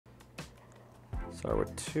Start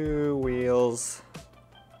with 2 wheels,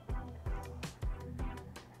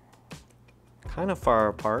 kind of far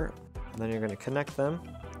apart, and then you're going to connect them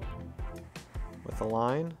with a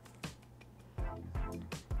line.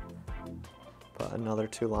 Put another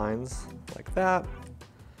 2 lines like that.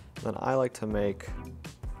 And then I like to make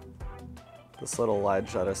this little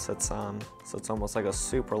ledge that it sits on, so it's almost like a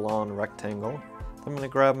super long rectangle. I'm going to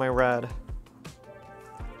grab my red.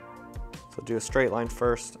 So do a straight line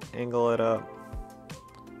first, angle it up,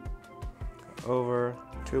 go over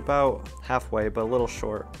to about halfway, but a little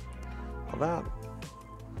short. Like that,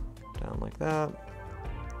 down like that,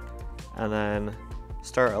 and then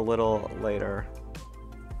start a little later,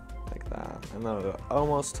 like that, and then we'll go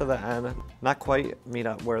almost to the end. Not quite meet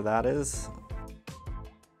up where that is,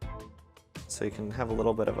 so you can have a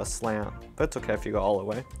little bit of a slant, but it's okay if you go all the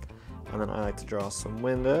way. And then I like to draw some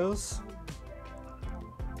windows.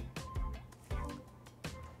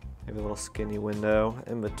 Maybe a little skinny window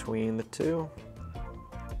in between the 2.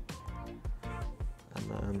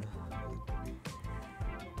 And then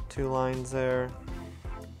 2 lines there,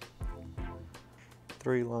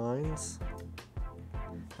 3 lines.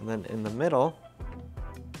 And then in the middle,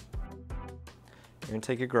 you're gonna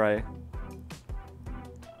take your gray,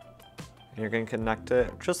 and you're gonna connect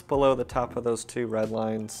it just below the top of those 2 red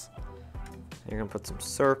lines. And you're gonna put some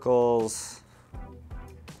circles,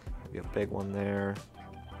 maybe a big one there,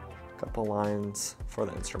 a couple lines for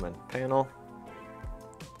the instrument panel.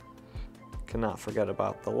 Cannot forget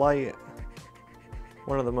about the light,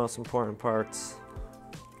 one of the most important parts.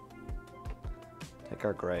 Take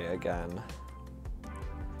our gray again.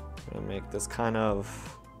 I'm gonna make this kind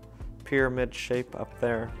of pyramid shape up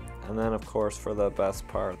there. And then of course for the best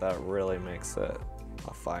part that really makes it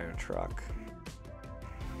a fire truck.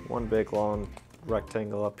 One big long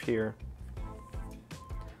rectangle up here.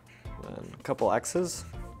 And a couple X's.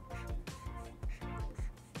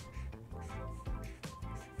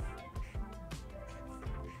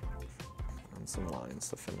 And some lines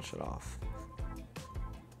to finish it off.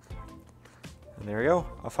 And there you go,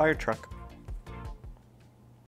 a fire truck.